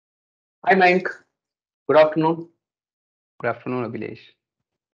Hi, Mayank. Good afternoon. Good afternoon, Abhilesh.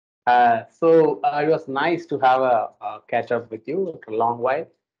 It was nice to have a catch up with you after a long while.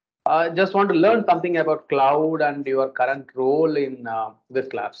 Just want to learn something about cloud and your current role in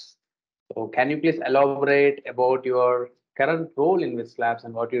Whizlabs. So, can you please elaborate about your current role in Whizlabs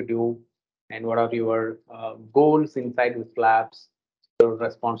and what you do, and what are your goals inside Whizlabs, your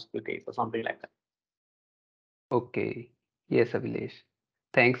responsibilities, or something like that? Okay. Yes, Abhilesh.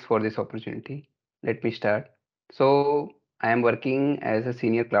 Thanks for this opportunity. Let me start. So, I am working as a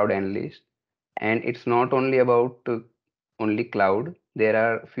senior cloud analyst, and it's not only about only cloud. There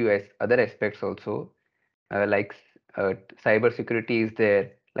are few other aspects also, like cyber security is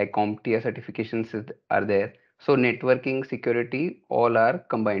there, like CompTIA certifications are there. So, networking security all are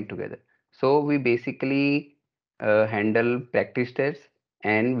combined together. So, we basically handle practice tests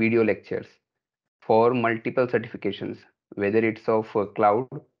and video lectures for multiple certifications, whether it's of cloud,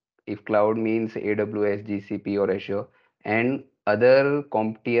 if cloud means AWS, GCP, or Azure, and other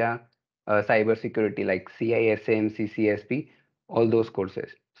CompTIA cyber security like CISM, CCSP, all those courses.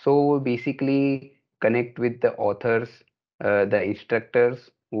 So basically, connect with the authors, the instructors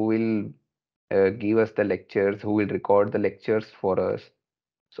who will give us the lectures, who will record the lectures for us.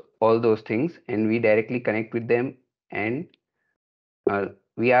 So all those things, and we directly connect with them and uh,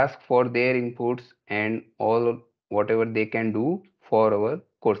 we ask for their inputs and all whatever they can do for our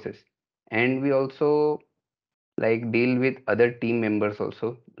courses. And we also like deal with other team members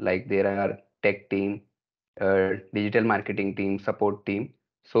also, like there are tech team, digital marketing team, support team.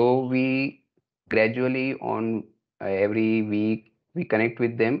 So we gradually on every week we connect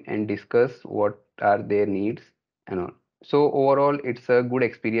with them and discuss what are their needs and all. So overall, it's a good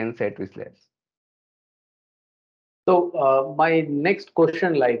experience at Whizlabs. My next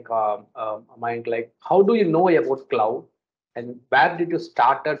question, Mayank, like, how do you know about cloud, and where did you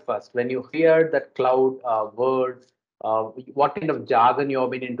start at first? When you hear that cloud word, what kind of jargon you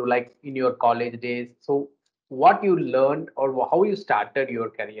have been into, like in your college days? So, what you learned or how you started your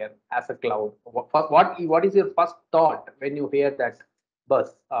career as a cloud? What is your first thought when you hear that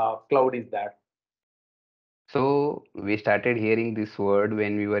bus cloud is that? So we started hearing this word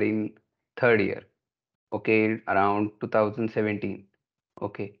when we were in third year, okay, around 2017.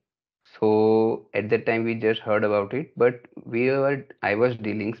 Okay. So at that time we just heard about it, but I was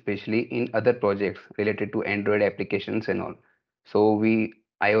dealing especially in other projects related to Android applications and all. So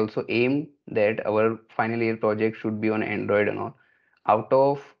I also aim that our final year project should be on Android and all. Out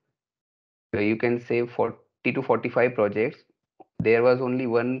of you can say 40 to 45 projects, there was only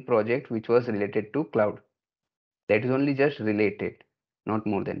one project which was related to cloud. That is only just related, not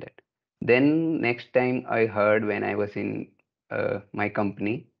more than that. Then next time I heard when I was in my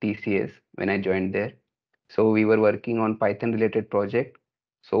company TCS when I joined there. So we were working on Python related project.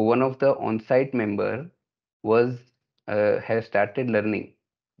 So one of the on-site member was has started learning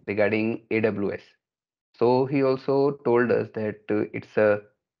regarding AWS. So he also told us that it's a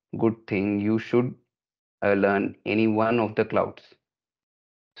good thing. You should learn any one of the clouds.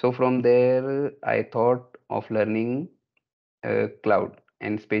 So from there, I thought of learning cloud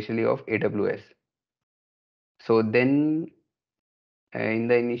and especially of AWS. So then in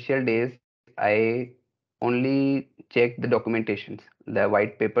the initial days, I only checked the documentations, the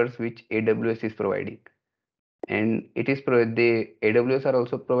white papers which AWS is providing. And the AWS are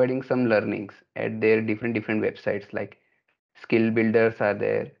also providing some learnings at their different websites like skill builders are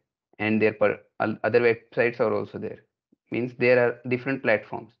there and other websites are also there. Means there are different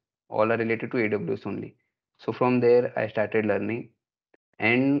platforms, all are related to AWS only. So from there I started learning.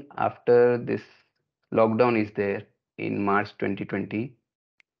 And after this lockdown is there in March 2020,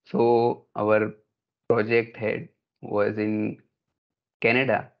 so our project head was in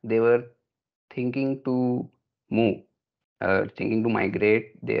Canada. They were thinking to move, thinking to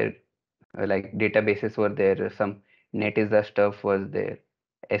migrate. Their like databases were there, some Netezza stuff was there,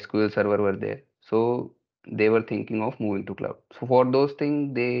 SQL server were there. So they were thinking of moving to cloud. So for those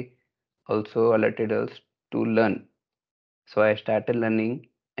things, they also alerted us to learn. So I started learning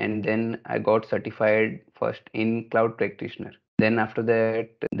and then I got certified first in cloud practitioner. Then after that,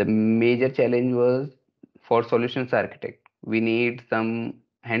 the major challenge was for solutions architect. We need some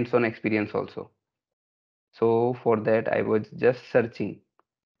hands-on experience also. So for that, I was just searching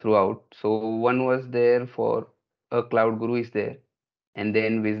throughout. So one was there for a cloud guru is there, and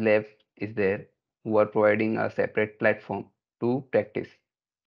then Whizlabs is there, who are providing a separate platform to practice.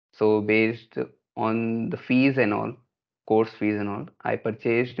 So based on the fees and all, course fees and all, I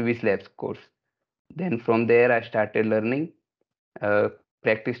purchased Whizlabs course. Then from there, I started learning.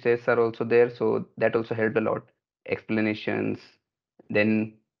 Practice tests are also there, so that also helped a lot. Explanations,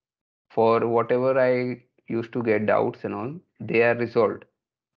 then for whatever I used to get doubts and all, they are resolved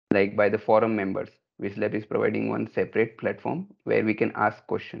like by the forum members. Whizlab is providing one separate platform where we can ask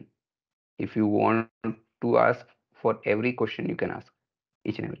question. If you want to ask for every question, you can ask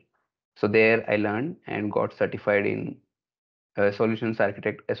each and every. So there I learned and got certified in Solutions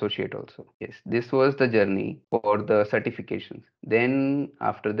Architect Associate also. Yes, this was the journey for the certifications. Then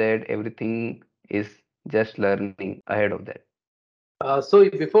after that, everything is just learning ahead of that. So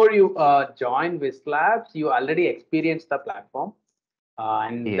before you joined Whizlabs, you already experienced the platform,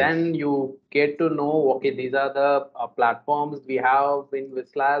 and Yes, then you get to know, okay, these are the platforms we have in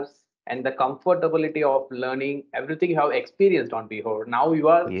Whizlabs, and the comfortability of learning everything you have experienced on before. Now you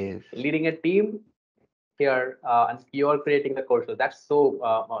are yes, leading a team here, and you are creating the courses. That's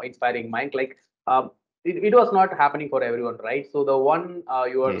so inspiring, Mike. Like, it was not happening for everyone, right? So the one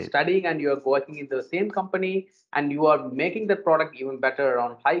you are yes, studying and you are working in the same company, and you are making the product even better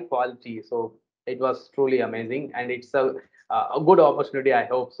on high quality. So it was truly amazing, and it's a good opportunity. I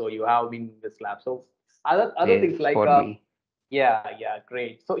hope so. You have been in this lab. So other yes, things like for me, yeah,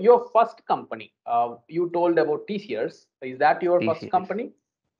 great. So your first company, you told about TCS. Is that your first TCS. company?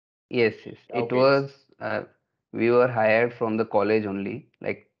 Yes, yes. It Okay. was, we were hired from the college only,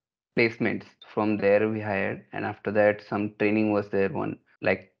 like placements. From there we hired, and after that some training was there, one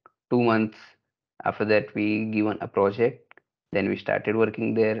like 2 months. After that we given a project, then we started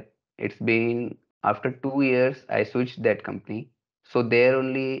working there. It's been after 2 years I switched that company. So there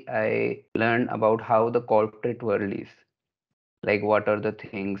only I learned about how the corporate world is, like what are the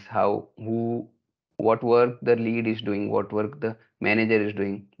things, how, who, what work the lead is doing, what work the manager is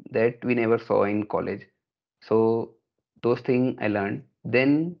doing, that we never saw in college. So those things I learned.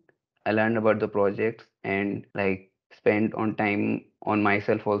 Then I learned about the projects and like spent on time on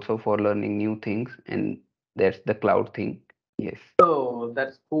myself also for learning new things, and that's the cloud thing. Yes, Oh,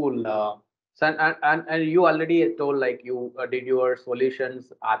 that's cool. So and you already told like you did your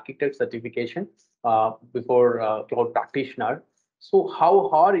solutions architect certification before cloud practitioner. So how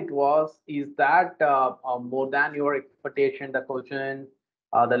hard it was? Is that more than your expectation? The question,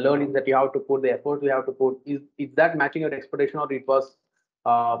 the learning that you have to put, the effort you have to put, is that matching your expectation, or it was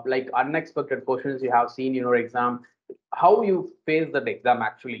like unexpected questions you have seen in your exam? How you face that exam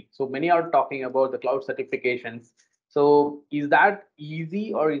actually? So many are talking about the cloud certifications, so is that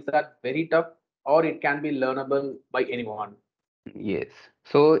easy or is that very tough, or it can be learnable by anyone? yes.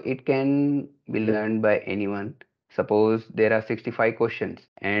 So it can be learned by anyone. Suppose there are 65 questions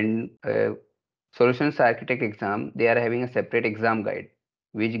and solutions architect exam, they are having a separate exam guide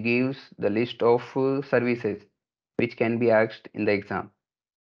which gives the list of services which can be asked in the exam.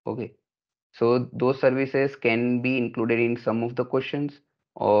 Okay. So those services can be included in some of the questions,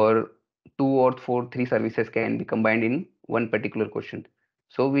 or two or four, three services can be combined in one particular question.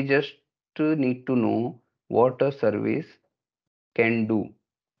 So we just need to know what a service can do,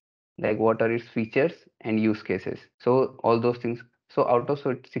 like what are its features and use cases. So all those things. So out of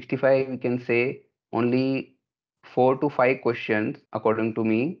 65, we can say only 4 to 5 questions, according to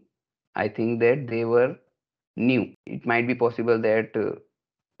me, I think that they were new. It might be possible that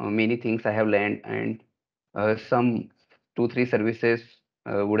many things I have learned, and some 2 3 services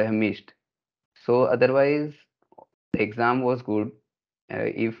would have missed. So otherwise, the exam was good.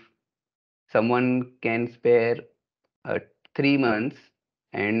 If someone can spare 3 months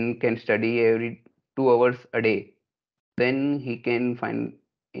and can study every 2 hours a day, then he can find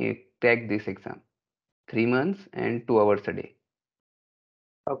crack this exam. 3 months and 2 hours a day.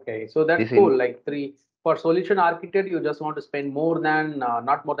 Okay, so that's This cool. in Like three for solution architect, you just want to spend more than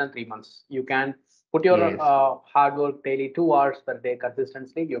not more than 3 months. You can put your yes, hard work daily, 2 hours per day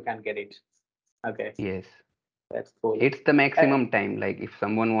consistently. You can get it. Okay, yes. that's cool. It's the Uh, maximum time. Like if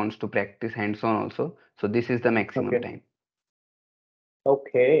someone wants to practice hands-on also, so this is the maximum okay, time.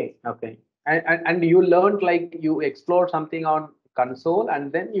 okay. And you learned like you explored something on console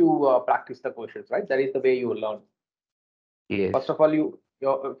and then you practice the questions, right? That is the way you learn. Yes, First of all,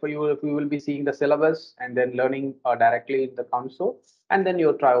 for you will be seeing the syllabus and then learning directly in the console, and then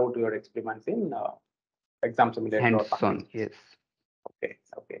you try out your experiments in exam simulator or something. hands-on. Yes.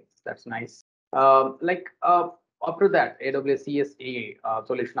 Okay, that's nice. Like after that, AWS CSA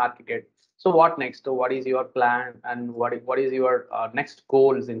solution architect. So what next? So what is your plan, and what is your next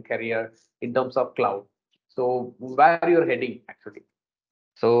goals in career in terms of cloud? So where you're heading actually?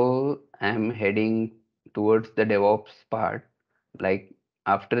 So I'm heading towards the DevOps part. Like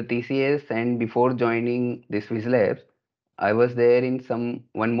after TCS and before joining this Whizlabs, I was there in some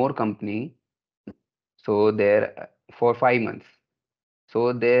one more company. So there for 5 months.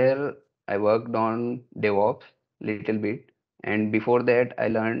 So there I worked on DevOps little bit, and before that I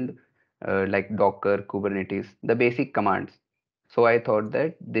learned. like Docker, Kubernetes, the basic commands. So I thought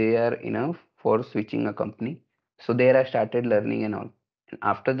that they are enough for switching a company. So there I started learning and all. And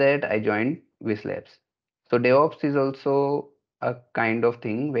after that, I joined Whizlabs. So DevOps is also a kind of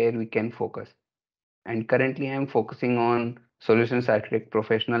thing where we can focus. And currently, I'm focusing on solutions architect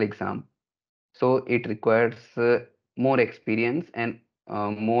professional exam. So it requires more experience and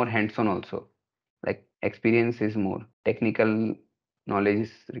more hands-on also. Like experience is more, technical knowledge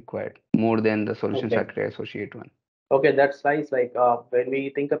is required more than the solutions Okay. architect associate one. Okay, that's nice. Like when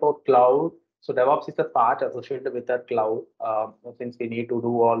we think about cloud, so DevOps is a part associated with that cloud. Since we need to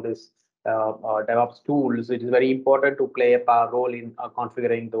do all this DevOps tools, it is very important to play a role in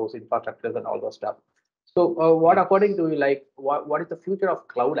configuring those infrastructures and all those stuff. So, what according Yes. to you, like, what is the future of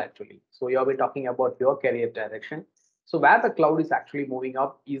cloud actually? So, you have been talking about your career direction. So, where the cloud is actually moving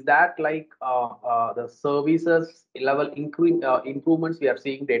up, is that like the services level improvements we are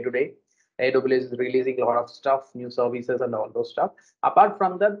seeing day to day? AWS is releasing a lot of stuff, new services, and all those stuff. Apart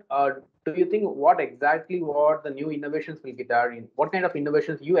from that, do you think what the new innovations will be there in? What kind of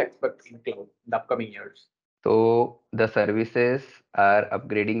innovations you expect in cloud in the upcoming years? So the services are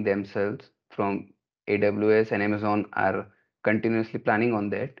upgrading themselves from AWS and Amazon are continuously planning on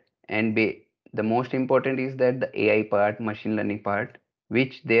that. And the most important is that the AI part, machine learning part,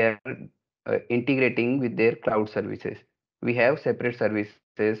 which they are integrating with their cloud services. We have separate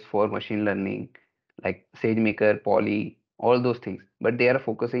services for machine learning, like SageMaker, Poly, all those things, but they are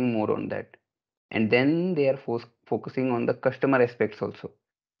focusing more on that. And then they are focusing on the customer aspects also.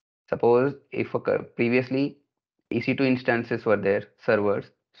 Suppose if previously EC2 instances were there, servers,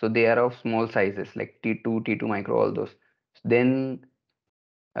 so they are of small sizes like T2, T2 micro, all those. Then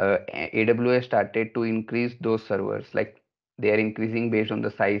AWS started to increase those servers, like they are increasing based on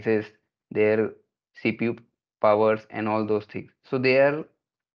the sizes, their CPU powers, and all those things. So they are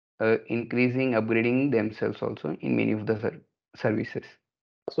increasing, upgrading themselves also in many of the services.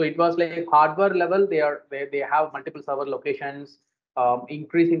 So it was like hardware level. They have multiple server locations,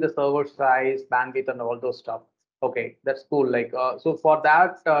 increasing the server size, bandwidth, and all those stuff. Okay, that's cool. Like so for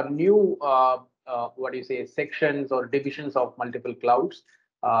that new what do you say sections or divisions of multiple clouds,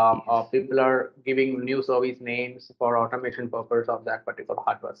 Yes. people are giving new service names for automation purpose of that particular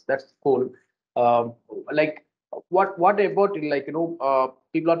hardware. That's cool. Um, like what about like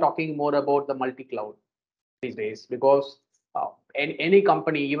people are talking more about the multi cloud these days because any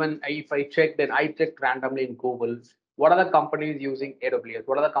company, even if I check, then I checked randomly in Google, what are the companies using AWS?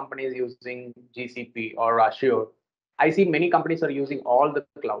 What are the companies using GCP or Azure? I see many companies are using all the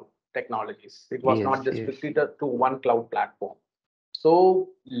cloud technologies. It was not Yes, just yes. restricted to one cloud platform. So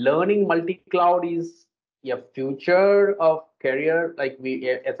learning multi-cloud is a future of career. Like we,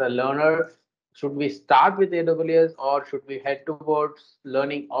 as a learner, should we start with AWS or should we head towards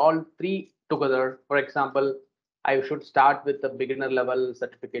learning all three together? For example, I should start with the beginner level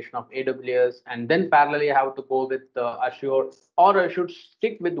certification of AWS and then parallelly I have to go with Azure, or I should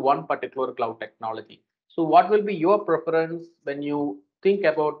stick with one particular cloud technology. So, what will be your preference when you think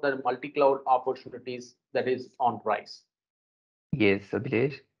about the multi-cloud opportunities that is on rise? Yes,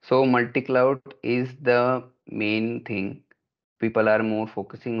 Abhilesh. So multi-cloud is the main thing. People are more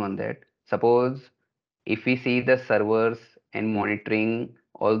focusing on that. Suppose if we see the servers and monitoring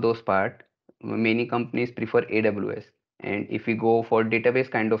all those part, many companies prefer AWS. And if we go for database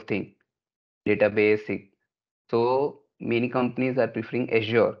kind of thing, database, so many companies are preferring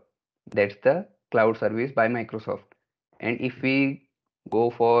Azure. That's the cloud service by Microsoft. And if we go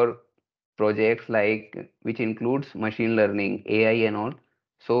for projects like which includes machine learning, AI and all,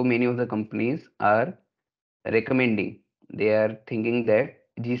 so many of the companies are recommending, they are thinking that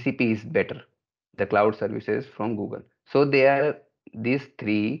GCP is better, the cloud services from Google. So they are, these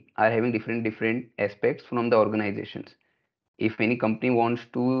three are having different aspects from the organizations. If any company wants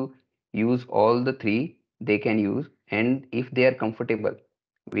to use all the three, they can use, and if they are comfortable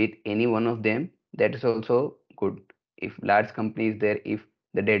with any one of them, that is also good. If large company is there, if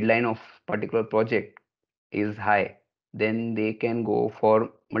the deadline of particular project is high, then they can go for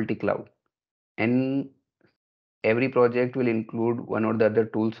multi-cloud. And every project will include one or the other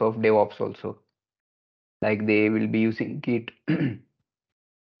tools of DevOps also. Like they will be using Git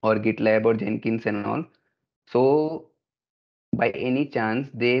or GitLab or Jenkins and all. So by any chance,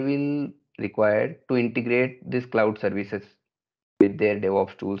 they will require to integrate these cloud services with their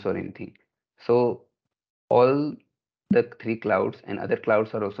DevOps tools or anything. So all the three clouds and other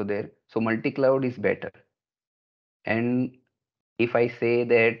clouds are also there. So multi-cloud is better. And if I say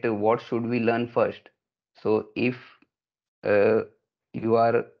that what should we learn first? So if uh, you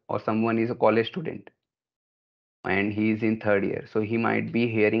are or someone is a college student, and he is in third year, so he might be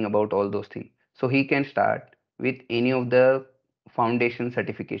hearing about all those things. So he can start with any of the foundation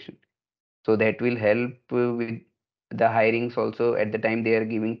certification. So that will help with the hirings also at the time they are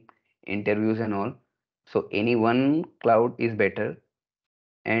giving interviews and all. So any one cloud is better.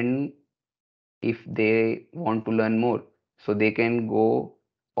 And if they want to learn more, so they can go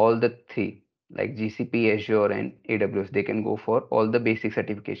all the three, like GCP, Azure, and AWS. They can go for all the basic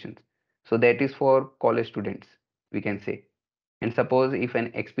certifications. So that is for college students, we can say. And suppose if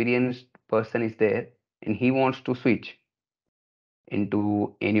an experienced person is there and he wants to switch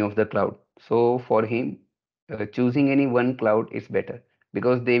into any of the cloud, so for him, choosing any one cloud is better,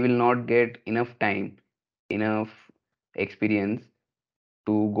 because they will not get enough time, enough experience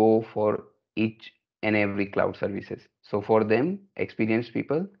to go for each and every cloud services. So for them, experienced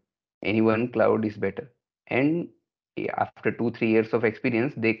people, any one cloud is better. And after 2 3 years of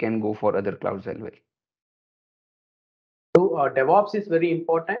experience, they can go for other clouds as well. So DevOps is very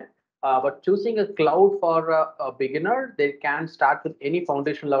important, but choosing a cloud for a beginner, they can start with any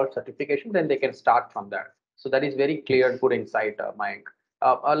foundation level certification, then they can start from there. So that is very clear, good insight, Mayank.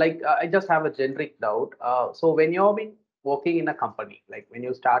 I just have a generic doubt. So when you've been working in a company, like when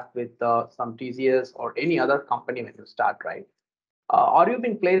you start with some TCS or any other company when you start, right? Or you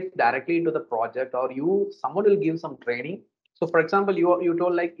been placed directly into the project, or you someone will give some training. So for example, you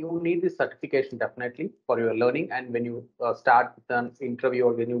told like you need this certification definitely for your learning, and when you start with an interview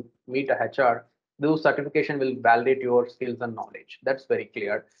or when you meet a HR, those certification will validate your skills and knowledge. That's very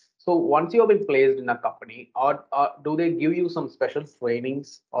clear. So once you have been placed in a company, or do they give you some special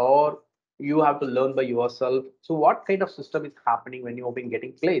trainings, or you have to learn by yourself? So what kind of system is happening when you have been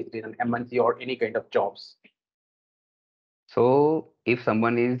getting placed in an MNC or any kind of jobs? So if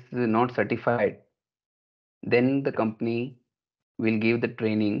someone is not certified, then the company will give the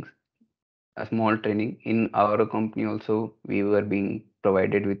trainings, a small training. In our company also, we were being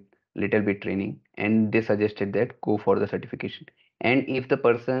provided with little bit training, and they suggested that go for the certification. And if the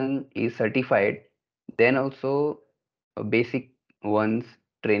person is certified, then also a basic ones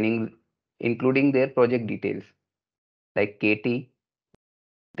training, including their project details, like KT,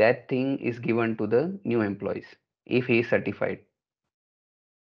 that thing is given to the new employees if he is certified.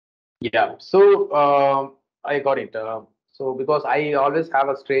 Yeah, so I got it. So because I always have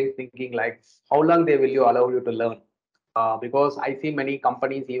a strange thinking, like how long they will you allow you to learn? Because I see many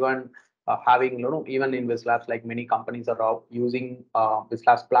companies even having, even in Whizlabs, like many companies are using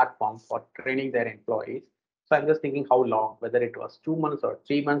Whizlabs platform for training their employees. So I'm just thinking how long, whether it was 2 months or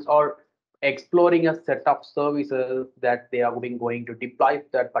 3 months, or exploring a set of services that they are going to deploy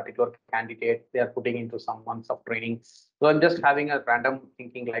that particular candidate. They are putting into some months of training. So I'm just having a random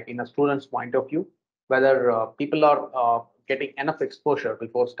thinking, like in a student's point of view, whether people are getting enough exposure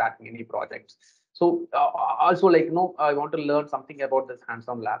before starting any projects. So also, like, I want to learn something about this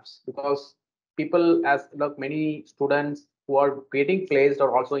hands-on labs, because people, as like many students who are getting placed,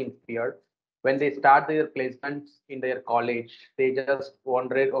 are also in fear when they start their placements in their college. They just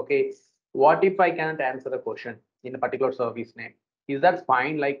wonder, okay, what if I can't answer a question in a particular service name? Is that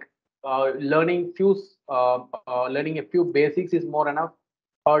fine? Like learning a few basics is more enough,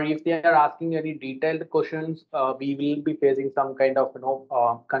 or if they are asking any detailed questions, we will be facing some kind of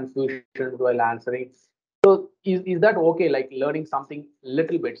confusion while answering. So is that okay? Like learning something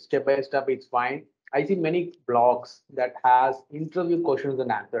little bit step by step, it's fine. I see many blogs that has interview questions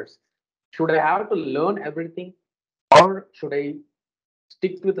and answers. Should I have to learn everything, or should I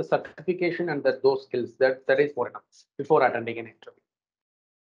stick with the certification and those skills? That is more enough before attending an interview.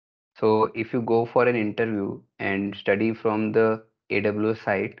 So if you go for an interview and study from the AWS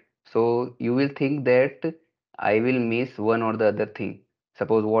site, so you will think that I will miss one or the other thing.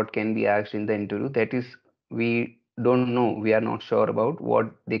 Suppose what can be asked in the interview, that is, we don't know, we are not sure about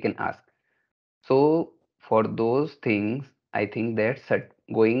what they can ask. So for those things, I think that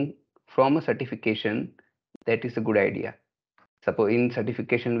going from a certification, that is a good idea. Suppose in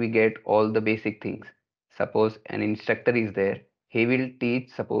certification we get all the basic things. Suppose an instructor is there, he will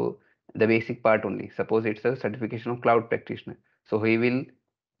teach suppose the basic part only. Suppose it's a certification of cloud practitioner. So he will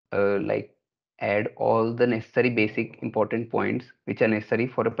like add all the necessary basic important points which are necessary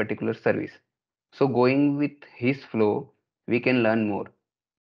for a particular service. So going with his flow, we can learn more.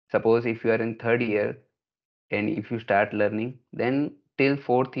 Suppose if you are in third year and if you start learning, then till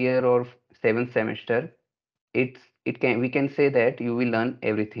fourth year or seventh semester, it can we can say that you will learn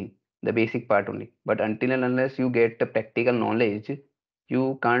everything, the basic part only. But until and unless you get the practical knowledge,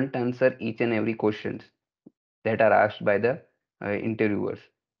 you can't answer each and every questions that are asked by the interviewers.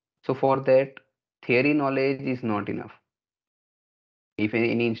 So for that, theory knowledge is not enough. If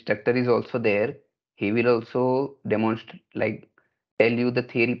any instructor is also there, he will also demonstrate, like tell you the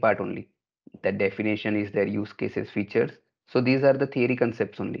theory part only. The definition is their use cases, features. So these are the theory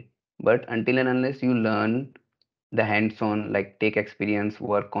concepts only. But until and unless you learn the hands-on, like take experience,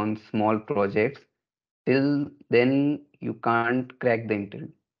 work on small projects, till then you can't crack the interview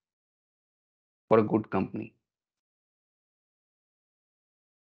for a good company.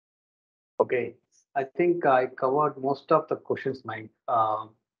 Okay, I think I covered most of the questions, Mike.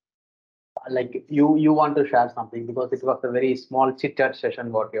 Like you want to share something because it was a very small chit chat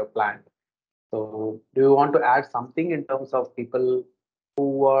session what you have planned. So, do you want to add something in terms of people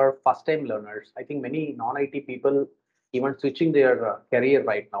who are first time learners? I think many non IT people even switching their career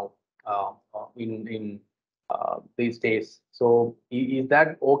right now in these days. So, is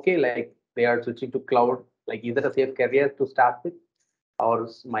that okay? Like they are switching to cloud. Like, is it a safe career to start with or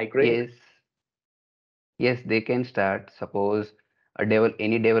migrate? Yes, yes, they can start. Suppose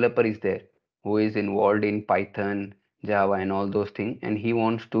any developer is there who is involved in Python, Java, and all those things, and he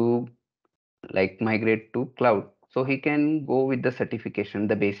wants to like migrate to cloud. So he can go with the certification,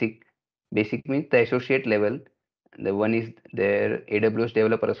 the basic means the associate level. The one is their AWS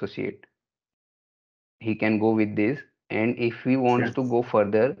developer associate. He can go with this, and if he wants Yeah. to go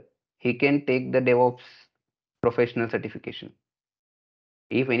further, he can take the DevOps professional certification.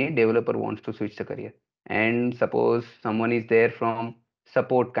 If any developer wants to switch the career, and suppose someone is there from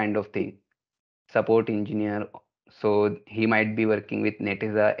support kind of thing, support engineer, so he might be working with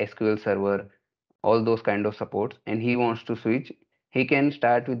Netezza, SQL Server, all those kind of supports, and he wants to switch, he can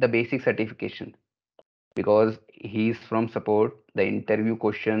start with the basic certification because he is from support. The interview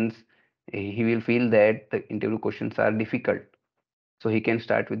questions, he will feel that the interview questions are difficult, so he can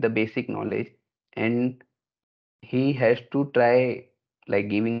start with the basic knowledge, and he has to try like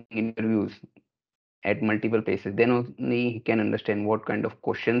giving interviews at multiple places. Then only he can understand what kind of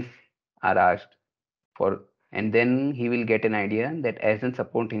questions are asked for, and then he will get an idea that as a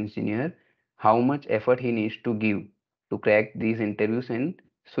support engineer how much effort he needs to give to crack these interviews and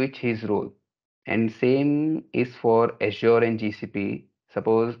switch his role. And same is for Azure and GCP.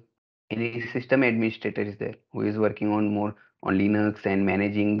 Suppose any system administrator is there who is working on more on Linux and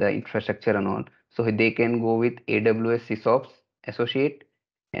managing the infrastructure and all, so they can go with AWS SysOps associate,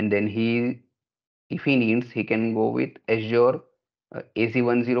 and then if he needs, he can go with Azure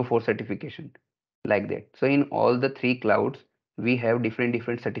AC104 certification, like that. So in all the three clouds, we have different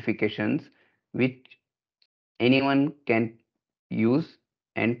certifications which anyone can use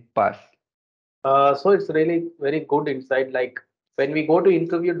and pass. So it's really very good insight. Like when we go to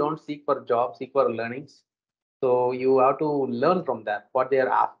interview, don't seek for job, seek for learnings. So you have to learn from that, what they are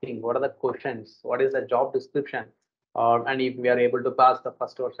asking, what are the questions, what is the job description, and if we are able to pass the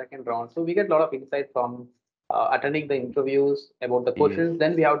first or second round. So we get a lot of insight from attending the interviews about the Yes, questions.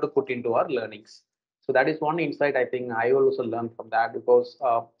 Then we have to put into our learnings. So that is one insight I think I will also learn from that because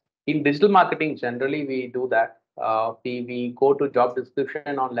in digital marketing generally we do that. We go to job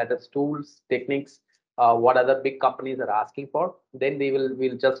description on letters, tools, techniques, what other big companies are asking for, then they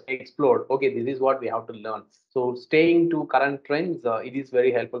will just explore, okay, this is what we have to learn. So staying to current trends, it is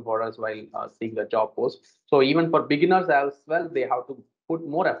very helpful for us while seeing the job post. So even for beginners as well, they have to put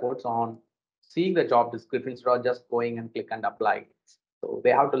more efforts on seeing the job description instead of just going and click and apply. So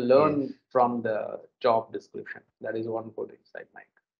they have to yes, learn from the job description. That is one good insight, Mike.